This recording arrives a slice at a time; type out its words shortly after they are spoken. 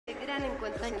gran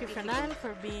encuentro Thank you, científico. Fanal,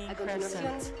 for being A continuación,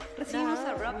 present. recibimos a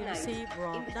Now, Rob we Knight, receive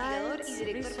Rob investigador Knight, y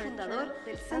director researcher fundador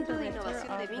del and Centro de director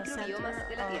Innovación de of the Microbiomas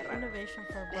de la Center of Tierra. Innovation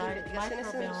for Las investigaciones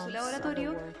en su Microbiomes laboratorio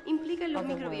of the world. implican los of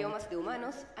the world. microbiomas de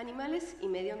humanos, animales y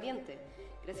medio ambiente,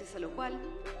 gracias a lo cual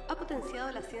ha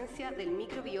potenciado la ciencia del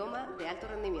microbioma de alto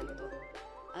rendimiento.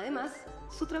 Además,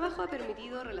 su trabajo ha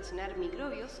permitido relacionar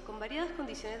microbios con variadas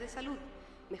condiciones de salud,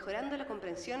 mejorando la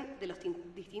comprensión de los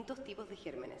distintos tipos de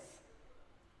gérmenes.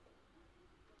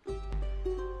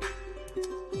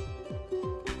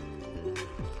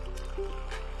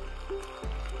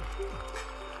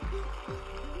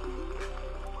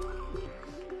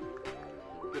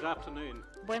 Good afternoon.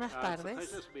 Buenas It's a tardes.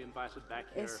 pleasure to be invited back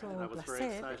here, Es and I un was very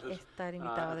placer excited estar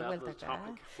invitado de about vuelta the acá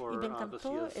topic for y me this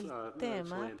encantó year's el tema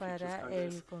Australian para Futures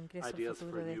el Congress, Congreso Ideas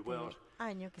Futuro for a de New este World.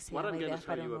 año que se What llama I'm going Ideas to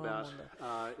tell para un you Nuevo about Mundo.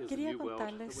 is a Quería new world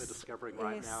that we're contarles discovering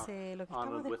right now lo que on estamos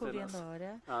and within descubriendo us,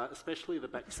 ahora, especially the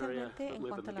bacteria especialmente that en live in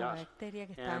cuanto the a la gut. bacteria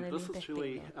que está en And el this is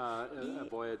truly intestino. a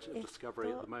voyage of Y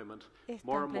discovery at the moment. está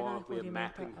More en and pleno more we are descubrimiento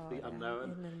mapping the ahora, unknown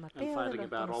en el and mapeo de finding lo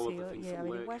about all of the desconocido things y that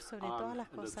averiguar lurk sobre todas on las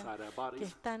and cosas inside our que bodies.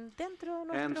 están dentro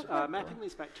de And nuestro cuerpo. mapping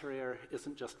these bacteria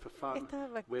isn't just for fun. Esta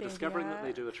We're discovering that they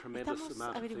bacteria, do a tremendous estamos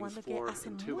amount of things averiguando que for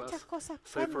hacen and to muchas us. cosas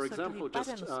So, por for nosotros example, y para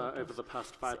just over nosotros. the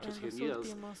past 5 to En 10 los years,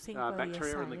 últimos 5 a 10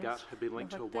 bacteria in the gut años, have been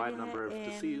linked to a wide number of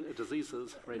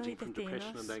diseases ranging from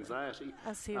depression and anxiety,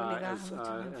 han sido ligadas as, a muchas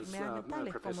as enfermedades mentales como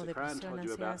Professor Cryan depresión, told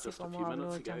you ansiedad, about así just a como few habló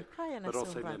minutes ago, John Cryan but hace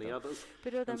also un many rato. others.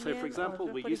 Pero And so, también for example,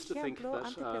 otros, we por used to think ejemplo, that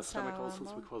antes stomach ulcers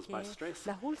pensábamos were caused by que stress.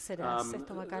 las úlceras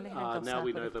estomacales eran Now causadas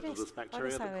we por know that it is estrés. Ahora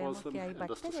bacteria that sabemos cause them, que hay and this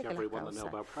bacterias que discovery las won the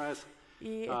Nobel causan. Prize.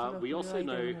 Y esto We also ahí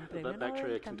know tenemos un premio that bacteria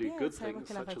Nobel. can do También good sabemos things,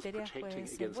 que las such as bacterias protecting pueden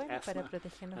ser against buenas para asthma.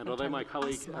 protegernos And although contra my el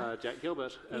colleague asma. Jack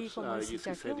Gilbert Y at como dice UC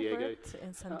Jack San Diego Gilbert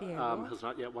en San Diego, has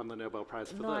not yet won the Nobel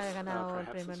Prize for no ha this. ganado el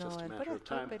Perhaps premio it's just a Nobel por matter of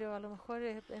esto, time. pero a lo mejor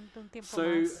en un tiempo So,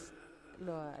 más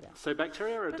lo hará. So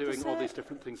bacteria are Pero doing all these entonces,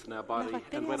 different things in our las body,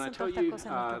 and when I bacterias tell hacen you tantas cosas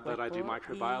en nuestro that I do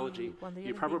cuerpo, microbiology, y cuando yo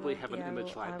you les probably digo have que an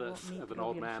image like hago this of an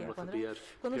old man with a beard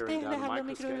cuando peering ustedes down les a hablan de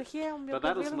microscope. microbiología, un But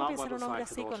that is biólogo not piensa what en it's un hombre like at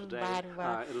así all con today.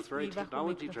 barba It is very y bajo un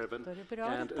technology driven, microscopio, pero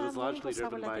ahora and it está is muy largely usado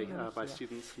por driven la by tecnología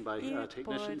students and by y por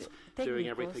technicians doing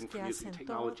everything técnicos que from using hacen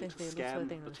todo technology to desde el uso de scan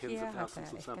the tens of tecnologías thousands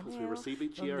hasta of samples we escaneo, receive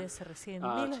each year, donde se reciben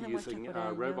miles to de muestras using por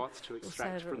año, robots to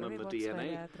extract usar from them the robots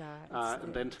DNA, para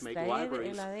and then to make extraer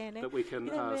libraries el ADN that we can y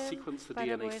también sequence the para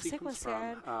DNA poder sequence from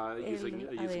secuenciar using el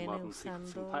modern ADN sequencing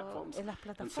usando platforms. en las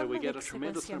And so we plataformas get de a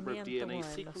tremendous number of secuenciamiento DNA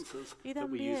modernos sequences y that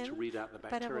we use to también read out the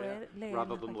para bacteria poder leer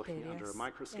rather las than looking under a bacterias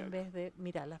microscope. en vez de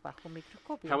mirarlas bajo un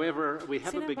microscopio. However, we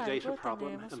have Sin a big data embargo,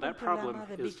 problem, tenemos and un that problem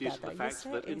problema de is big due to data, the y fact ese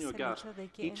that in es your el gut, hecho de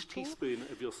que each en tu teaspoon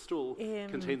of your stool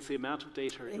contains the amount of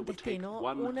data it would take intestino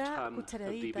 1 una ton of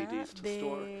cucharadita DVDs to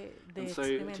store. de And so, to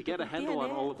excremento get a que handle on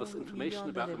tiene all of this un information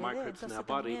millón de about the DVD. microbes in Entonces our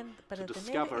body, también to para tener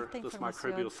discover esta this información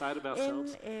microbial side of en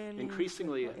ourselves, el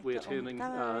increasingly we are turning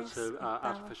cada vez to estamos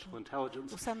artificial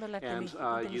intelligence usando la and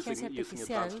inteligencia using artificial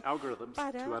advanced algorithms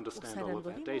para to understand usar all of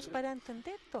that algoritmos data. para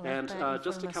entender toda And esta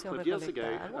just a couple of years ago,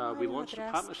 recolectada. we Algunos launched a años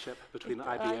atrás partnership between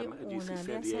hay IBM and UC una San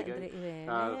alianza Diego, entre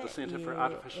IBM the Center for y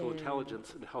Artificial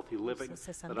Intelligence and Healthy Living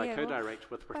San that I Diego co-direct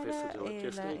with Professor para Dilip la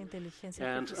Jestel. inteligencia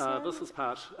And artificial. this is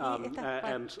part,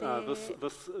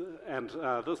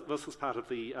 this is part of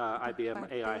the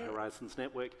IBM AI Horizons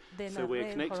network. So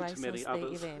we're connected to many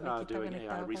others doing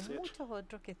AI research.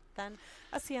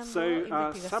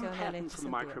 So some patterns in the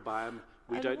microbiome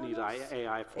we don't need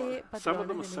AI for. Some of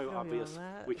them are so obvious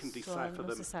we can decipher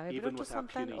them even with our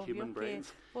puny human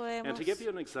brains. And to give you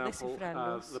an example,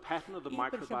 the pattern of the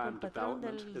microbiome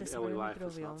development in early life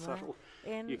is not subtle.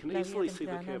 You can easily see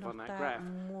the curve on that graph,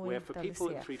 where for people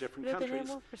in 3 different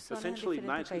countries, essentially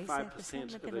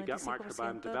 95% of their gut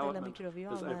microbiome development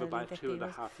is over by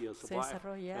 2.5 years of life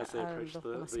as they approach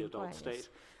the adult state.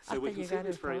 So we can see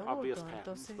these very obvious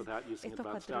patterns without using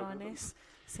advanced algorithms.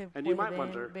 And you might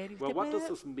wonder, well, what does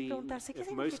this mean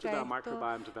if most of our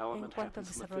microbiome development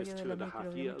happens in the first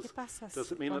 2.5 years?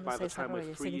 Does it mean that by the time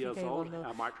we're 3 years old,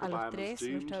 our microbiome is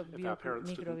doomed if our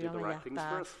parents didn't do the right things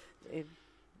for us?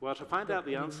 Well, to find out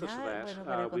the answer to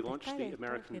that, we launched the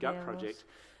American Gut Project,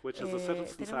 which is a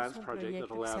citizen science project that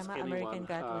allows anyone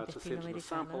to send in a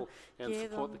sample and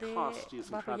support the cost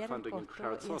using crowdfunding and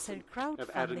crowdsourcing of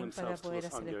adding themselves to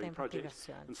this ongoing project.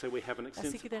 And so we have an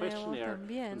extensive questionnaire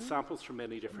and samples from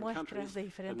many different countries,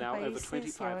 and now over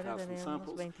 25,000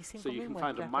 samples. So you can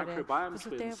find a microbiome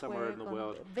twin somewhere in the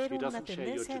world who doesn't share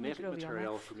your genetic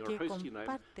material from your host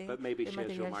genome, but maybe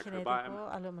shares your microbiome.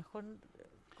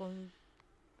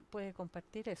 Puede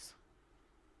compartir eso.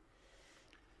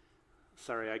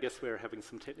 Sorry, I guess we're having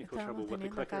some technical trouble with the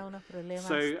clicker.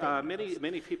 So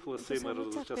many people assume that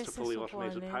it was just a fully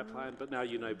automated pipeline, but now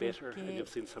you know better, and you've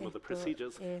seen some of the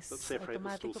procedures that separate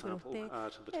the stool sample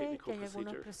to the technical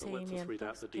procedure that lets us read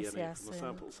out the DNA from the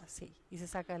samples. Y se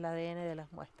saca el ADN de las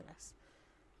muestras.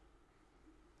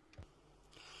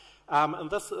 And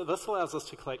this allows us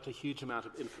to collect a huge amount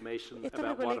of information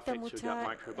about what affects your gut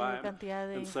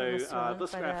microbiome. And so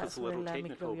this graph is a little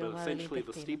technical, but essentially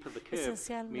the steeper the curve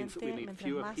means that we need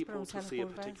fewer people to see a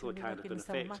particular kind of an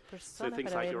effect. So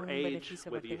things like your age,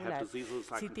 whether you have diseases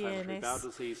like inflammatory bowel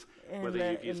disease,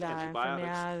 whether you've used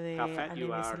antibiotics, how fat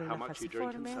you are, how much you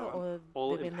drink, and so on,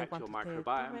 all impact your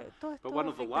microbiome. But one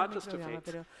of the largest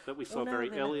effects that we saw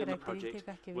very early in the project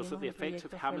was that the effect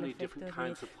of how many different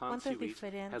kinds of plants you eat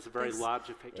has a very large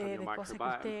effect on your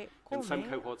microbiome, in some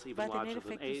cohorts even larger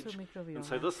than age. And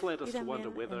so this led us to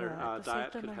wonder whether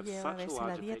diet could have such a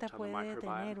large effect on the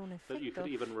microbiome that you could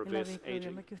even reverse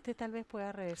aging.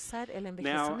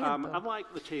 Now,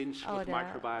 unlike the change with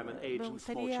microbiome in age in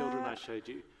small children I showed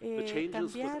you, the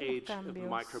changes with age of the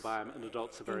microbiome in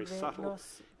adults are very subtle.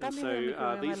 And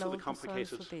so these are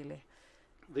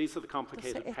the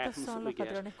complicated patterns that we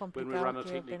get when we run a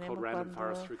technique called random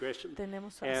forest regression.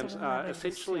 And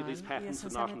essentially these patterns are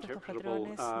not interpretable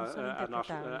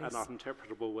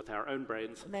with our own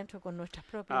brains,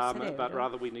 but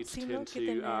rather we need to turn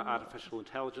to artificial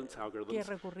intelligence algorithms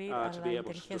to be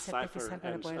able to decipher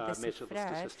and measure the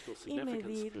statistical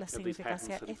significance of these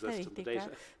patterns that exist in the data.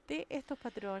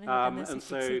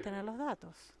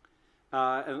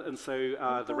 And so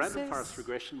the random forest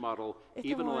regression model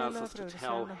even allows us to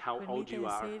tell how old you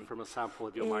are from a sample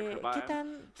of your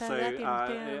microbiome. So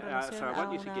I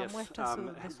want you to guess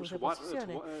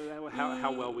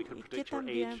how well we can predict your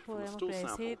age from a stool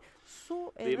sample.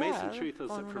 The amazing truth is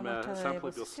that from a sample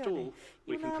of your stool,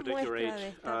 we can predict your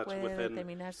age to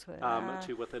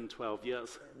within 12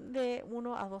 years.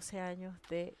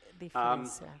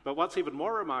 But what's even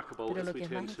more remarkable is we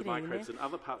turn to microbes in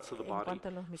other parts of the body.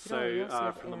 So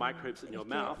from the microbes in your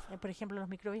mouth,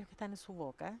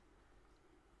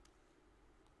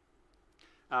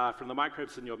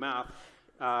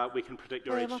 we can predict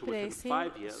your age to within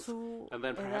 5 years. And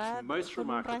then perhaps most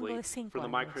remarkably, from the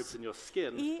microbes in your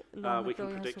skin, we can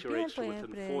predict your age to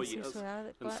within 4 years.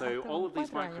 And so all of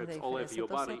these microbes all over your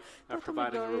body are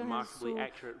providing a remarkably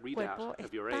accurate readout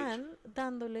of your age.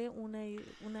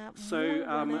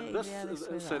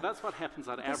 So that's what happens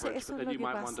on average, but then you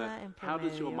might wonder, how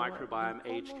does your microbiome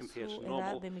age compare to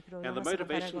normal? And the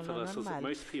motivation for this is that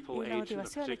most people age in a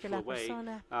particular way,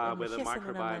 where the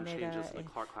microbiome changes in a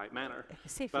clock-like manner.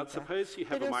 But suppose you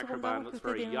have a microbiome that's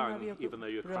very young, even though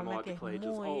your chronological age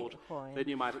is old, then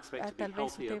you might expect to be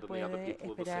healthier than the other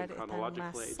people of the same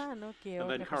chronological age. And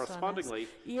then correspondingly,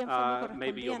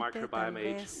 maybe your microbiome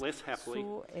ages less happily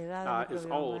is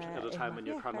old at a time when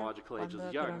your chronological age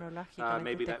is young.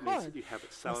 Maybe that means that you have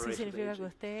accelerated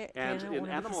aging. And in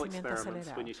animal experiments,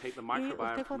 when you take the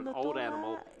microbiome from an old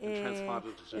animal and transplant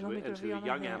it into a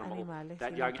young animal,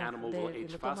 that young animal will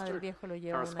age faster.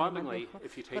 Correspondingly,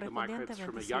 if you take the microbes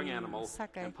from a young animal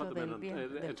and put them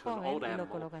into an old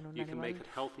animal, you can make it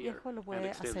healthier and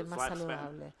extend its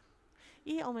lifespan.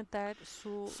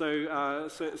 So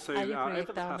over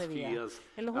the past few years,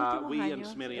 we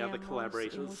and many other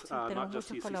collaborators, not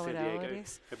just UC San Diego,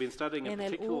 have been studying a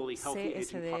particularly healthy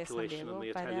aging population in the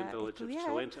Italian village of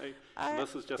Cilento. And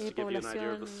this is just to give you an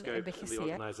idea of the scope of the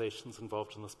organizations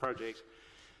involved in this project.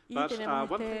 But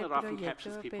one thing that often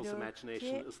captures people's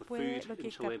imagination is the food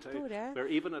in Cilento, where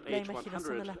even at age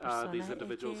 100, these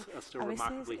individuals are still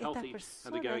remarkably healthy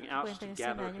and are going out to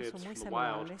gather herbs from the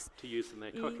wild to use in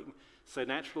their cooking. So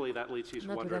naturally that leads you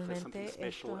to wonder if there's something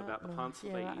special about the plants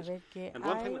that they eat. And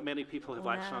one thing that many people have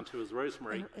latched onto is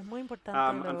rosemary.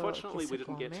 Unfortunately, we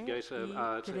didn't get to go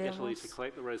to Italy to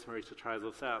collect the rosemary to try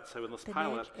this out. So in this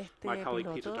pilot, my colleague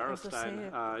Peter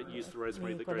Dorrestein used the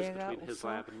rosemary that grows between his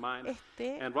lab and mine.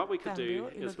 And what we could do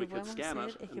is we could scan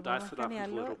it and dice it up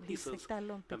into little pieces,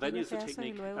 and then use a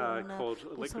technique called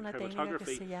liquid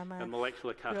chromatography and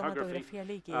molecular cartography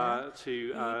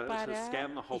to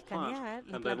scan the whole plant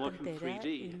and then look in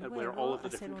 3D at where all of the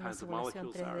different kinds of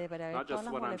molecules are. Not just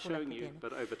the one I'm showing you,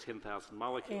 but over 10,000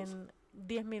 molecules.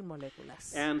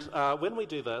 And when we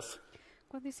do this,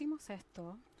 what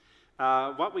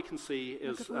we can see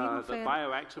is that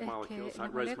bioactive molecules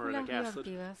like rosmarinic acid,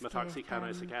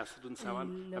 methoxycarnosic acid, and so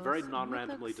on are very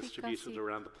non-randomly distributed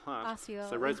around the plant.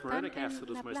 So rosmarinic acid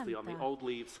is mostly on the old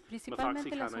leaves,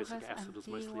 methoxycarnosic acid is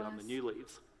mostly on the new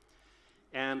leaves.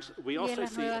 And we also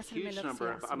see a huge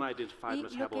number of unidentified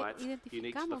metabolites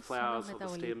unique to the flowers or the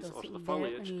stems or to the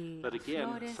foliage, but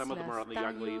again, some of them are on the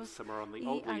young leaves, some are on the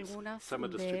old leaves, some are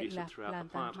distributed throughout the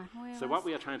plant. So what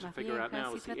we are trying to figure out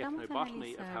now is the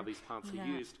ethnobotany of how these plants are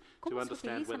used to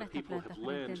understand whether people have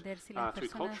learned through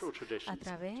cultural traditions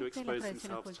to expose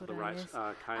themselves to the right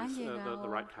kinds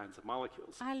of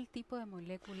molecules.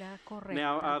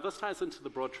 Now, this ties into the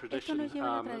broad tradition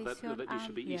that you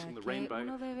should be eating the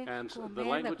rainbow, and the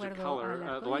language of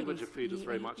color, the language of food is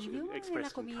very much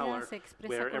expressed in color,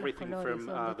 where everything from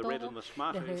the red and the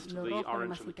tomatoes to the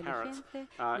orange and the carrots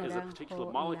is a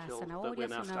particular molecule that we're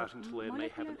now starting to learn may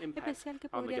have an impact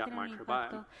on the gut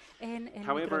microbiome.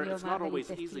 However, it's not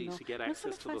always easy to get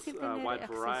access to this wide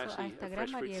variety of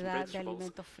fresh fruits and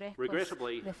vegetables.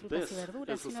 Regrettably, this is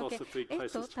the source of food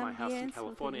closest to my house in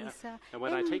California, and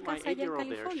when I take my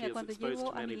 8-year-old there, she is exposed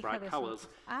to many bright colors,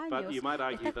 but you might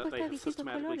argue that they have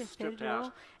systematically stripped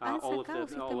out all of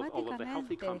the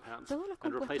healthy compounds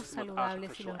and replaced them with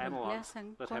artificial analogs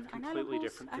that have completely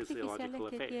different physiological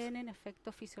effects.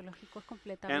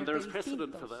 And there is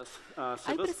precedent for this.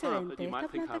 So this plant that you might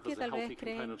think of as a healthy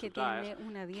component of diet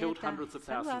killed hundreds of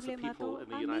thousands of people in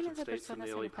the United States in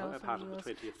the early part of the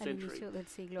 20th century.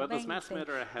 But this mass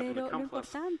murderer had an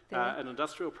accomplice, an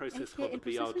industrial process called the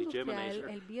BL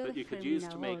degerminator that you could use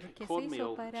to make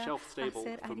cornmeal shelf-stable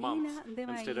for months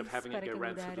instead of having it go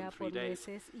rancid in 3 days.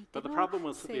 But the problem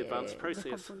was that the advanced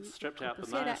process stripped out the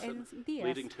niacin,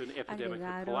 leading to an epidemic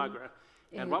of pellagra.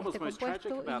 And what was most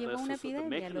tragic about this is that the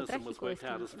mechanism was worked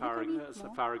out as far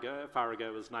ago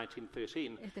as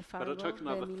 1913, but it took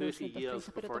another 30 years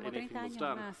before anything was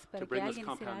done to bring this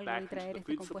compound back into the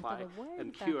food supply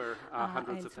and cure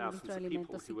hundreds of thousands of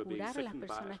people who were being sickened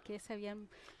by it.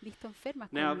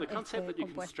 Now, the concept that you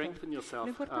can strengthen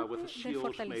yourself with a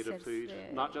shield made of food,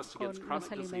 not just against chronic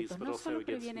disease, but also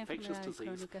against infectious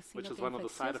disease, which is one of the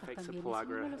side effects of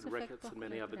pellagra and rickets and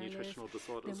many other nutritional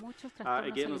disorders,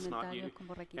 again, is not new.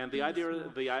 And the idea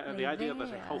that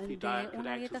a healthy diet could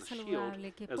act as a shield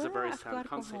is a very sound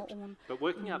concept. But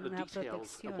working out the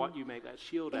details of what you make that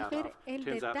shield out of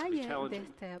turns out to be challenging.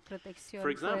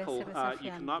 For example, you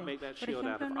cannot make that shield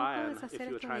out of iron if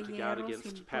you are trying to guard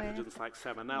against pathogens like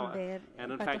salmonella.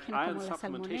 And in fact, iron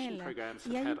supplementation programs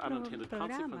have had unintended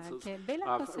consequences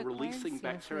of releasing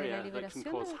bacteria that can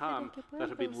cause harm that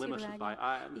have been limited by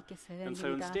iron. And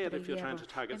so instead, if you're trying to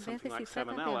target something like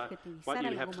salmonella, what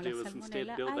you have to do is instead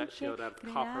build that shield out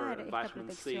of copper and vitamin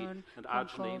C and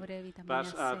arginine. But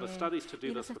the studies to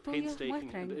do this were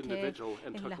painstaking and individual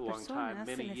and took a long time,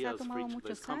 many years for each of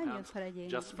those compounds,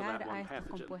 just for that one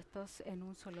pathogen.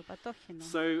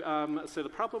 So the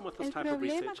problem with this type of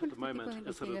research at the moment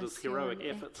is that it is heroic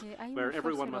efforts, where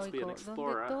everyone must be an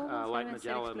explorer, like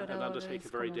Magellan, and undertake a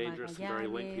very dangerous and very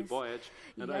lengthy voyage,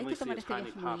 and only see a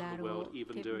tiny part of the world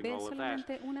even doing all of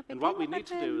that. And what we need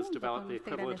to do is develop the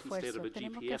equivalent instead of a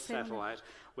GPS satellite,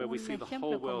 where we see the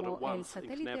whole world at once and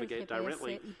can navigate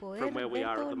directly from where we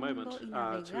are at the moment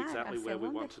to exactly where we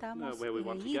want to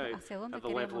go at the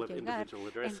level of individual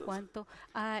addresses.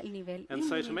 And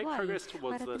so to make progress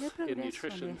towards this in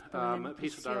nutrition,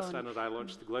 Peter Darastan and I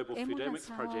launched the Global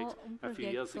Foodemics Project a few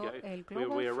years ago, where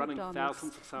we are running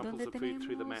thousands of samples of food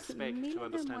through the mass spec to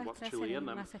understand what's truly in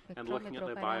them and looking at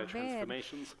their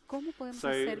biotransformations.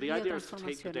 So the idea is to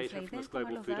take the data from this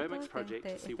Global Foodemics Project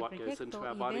to see what goes into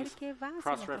our bodies,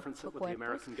 cross-reference it with the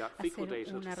American Gut fecal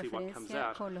data to see what comes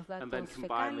out, and then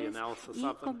combine the analysis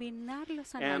of them.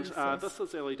 And this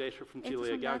is early data from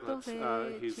Julia Gaglitz,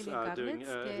 who's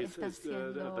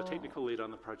the technical lead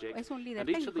on the project. And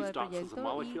each of these dots is a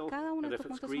molecule, and if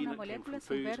it's green, it came from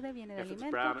food. If it's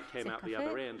brown, it came out the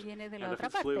other end. And if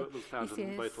it's blue, it was found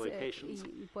in both locations.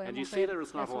 And you see there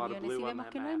is not a lot of blue on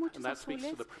that map, and that speaks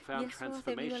to the profound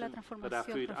transformation that our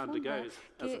food undergoes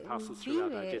as it passes through our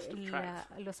digestive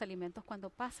tract.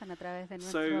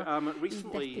 So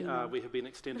recently we have been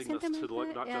extending this to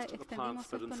look not just at the plants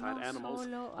but inside animals.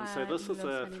 And so this is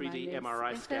a 3D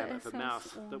MRI scan of a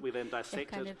mouse that we then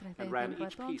dissected and ran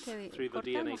each piece through the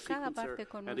DNA sequencer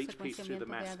and each piece through the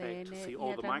mass spec to see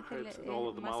all the microbes and all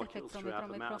of the molecules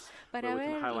throughout the mouse, where we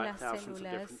can highlight thousands of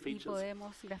different features.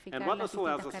 And what this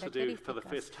allows us to do for the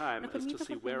first time is to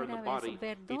see where in the body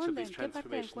each of these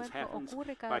transformations happens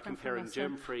by comparing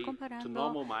germ-free to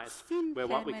normal mice, where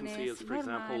what we can see is, for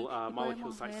example,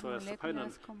 molecules like soya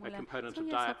saponin, a component of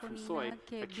diet from soy,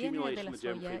 accumulate in the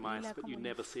germ-free mice, but you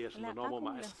never see it in the normal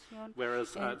mice,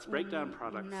 whereas its breakdown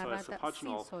product, soya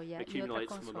sapogenol,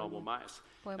 accumulates in the normal mice.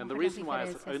 And the reason why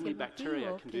is that only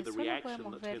bacteria can do the reaction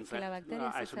that turns that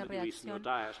item that you eat in your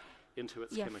diet into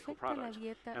its y chemical afecta la product.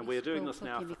 dieta And y we are su doing this producto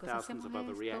now for químico. thousands of Hacemos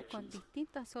other esto con reactions.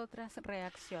 distintas otras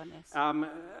reacciones.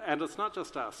 And it's not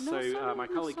just us. No So solo my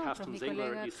colleague nosotros, Carsten mi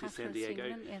Ziegler colega at UC San Carsten Diego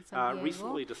Ziegler en San Diego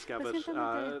recently discovered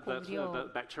recientemente that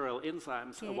descubrió bacterial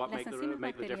enzymes que are what las enzimas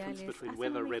make the difference bacteriales between hacen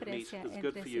whether una red meat diferencia is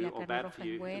good entre for si you la or carne bad roja for es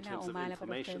you in buena terms o of mala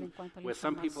para usted inflammation, en cuanto a la where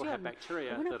some people have inflamación.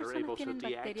 bacteria Algunas that are personas able to tienen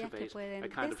bacterias que deactivate pueden a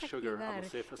kind of sugar on the desactivar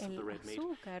surface of the el red meat.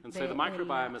 azúcar And de so the la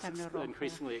microbiome is carne roja.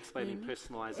 increasingly explaining Esto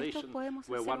personalization, podemos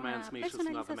where hacer one una man's meat is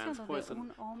another man's personalización donde poison.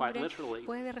 un Quite hombre literally,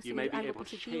 puede you may recibir be algo able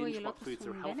to positivo y change el what otro es foods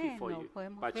are un healthy for veneno. you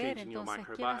Podemos by ver changing your entonces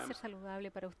qué va a ser microbiome.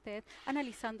 saludable para usted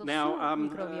analizando Now, su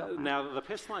microbioma. now the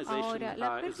personalization Ahora,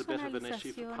 la is a bit of an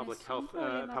issue for personalización public es un health,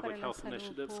 problema para public la health salud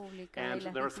initiatives, pública y and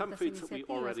las there are some distintas foods that we iniciativas.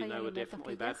 already Hay know are alimentos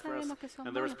definitely que ya bad for us, sabemos que son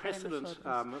and there is malos para precedent nosotros.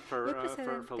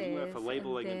 for Precedentes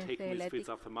labeling and desde taking la these foods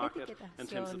off the market in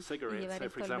terms etiquetación of y cigarettes. llevar So, esto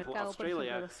for al example, mercado, por ejemplo,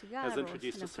 Australia los has cigarros.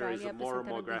 introduced En a series Australia of more and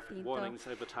more presentaron graphic distintos warnings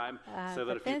over time, so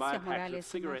that if you buy a advertencias packet of morales.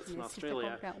 cigarettes in Si usted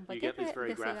Australia, compra un you get these paquete very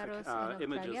de graphic cigarros en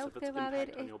images Australia, of its usted va a ver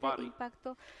impact on your este body.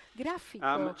 impacto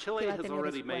gráfico Chile que va a has tener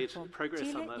already en su made cuerpo.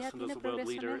 progress on Chile this ya and is tiene a world progreso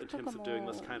leader en in esto terms of doing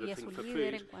this kind y of es thing un for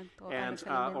líder en food. cuanto a And los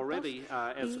alimentos. already,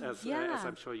 Y as ya,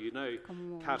 I'm sure you know,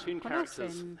 como cartoon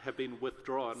characters conocen, have been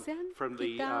withdrawn se han from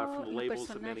the quitado los labels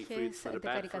of many foods personajes that are de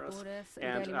bad for us. caricaturas de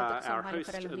And alimentos que son our malos host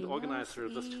para los and niños organizer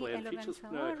of this y Chilean el Futures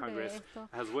organizador de Congress esto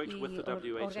has worked with the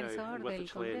WHO organizador and with the del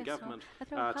Chilean Congreso government ha to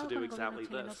trabajado do con el exactly gobierno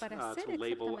chileno this, para to hacer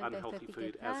label exactamente unhealthy esto,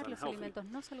 food as etiquetar los unhealthy. alimentos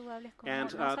no saludables como And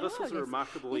no this is a saludables.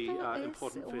 remarkably Esto es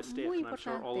important first step, muy and I'm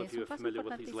sure all of importante, you es are un paso familiar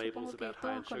with these importante y labels supongo que about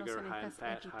high in todos sugar, conocen high in estas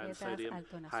fat, high in etiquetas sodium,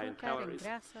 alto en high in azúcar, en calories.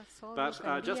 grasas, sodio,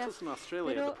 But just calorías. as in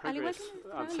Australia, the Pero al igual progress que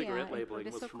en on cigarette Australia, el labeling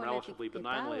was progreso from con el relatively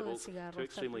benign etiquetado del labels cigarro to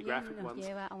extremely también graphic nos ones.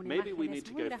 lleva a Maybe we need imágenes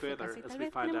to muy go gráficas further y as tal we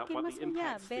vez find tenemos out que ir what más the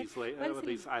allá, impacts ver cuál es el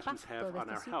these items impacto have de on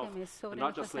our estos health, ítems sobre and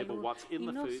not nuestra just label salud what's in y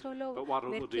the no food, solo but what it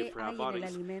ver will do qué for our hay en el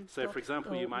bodies. alimento So, for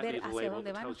example, you o might ver need a hacia label dónde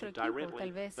that va tells you nuestro equipo. Tal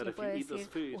directly vez that le if you puede eat this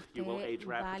decir, food, you will age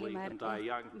usted va a rapidly and die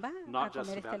young, va a not just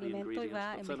comer este about the alimento y ingredients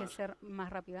va a that's in it. envejecer más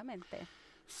rápidamente.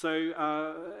 So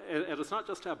it is not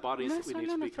just our bodies No that we need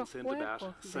solo to be nuestros concerned about.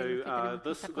 cuerpos So de los que tenemos que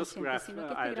this estar conscientes, graph sino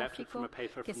que I este adapted from a gráfico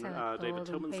paper que from se adaptó David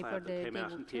de un Tillman's paper lab that de came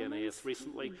out in David PNAS Tillmans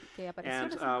recently. que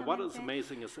apareció And what is recientemente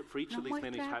amazing is that for each of nos these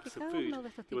many muestra types que of cada food, uno de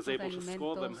estos he was tipos de able to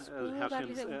score them alimentos pudo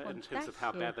darles un in terms of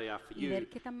how bad they are for y you ver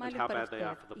qué tan and malo how es para bad they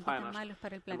are usted for the y qué tan planet. malo es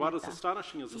para el And what is planeta.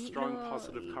 astonishing is a Y strong lo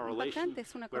positive correlation impactante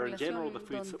es una where in general correlación the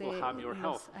foods that donde will harm your los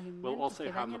health will alimentos also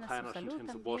que harm the dañan a su planet in salud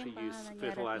terms of water también van a use,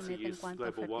 dañar al fertilizer planeta en use, cuanto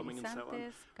a global warming and so on,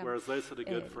 fertilizantes, whereas those that are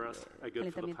good for us calentamiento are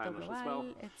good for the planet as well.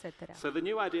 global, etc. So the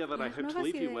new idea that I Las hope to nuevas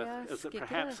leave you with ideas is that que quiero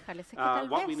perhaps dejarles es que tal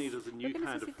what we vez need is a lo new que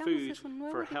kind of necesitamos food es un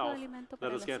nuevo for tipo de health alimento that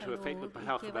para is la going to affect salud the y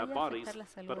health que of our vaya a bodies, afectar la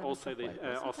salud but de also nuestros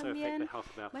cuerpos y affect the también health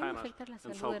of our vaya a planet, afectar la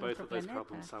and salud solve de both nuestro of those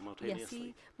problems planeta y simultaneously.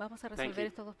 así vamos a Thank resolver you.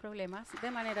 estos dos problemas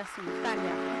de manera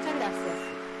simultánea. Muchas gracias.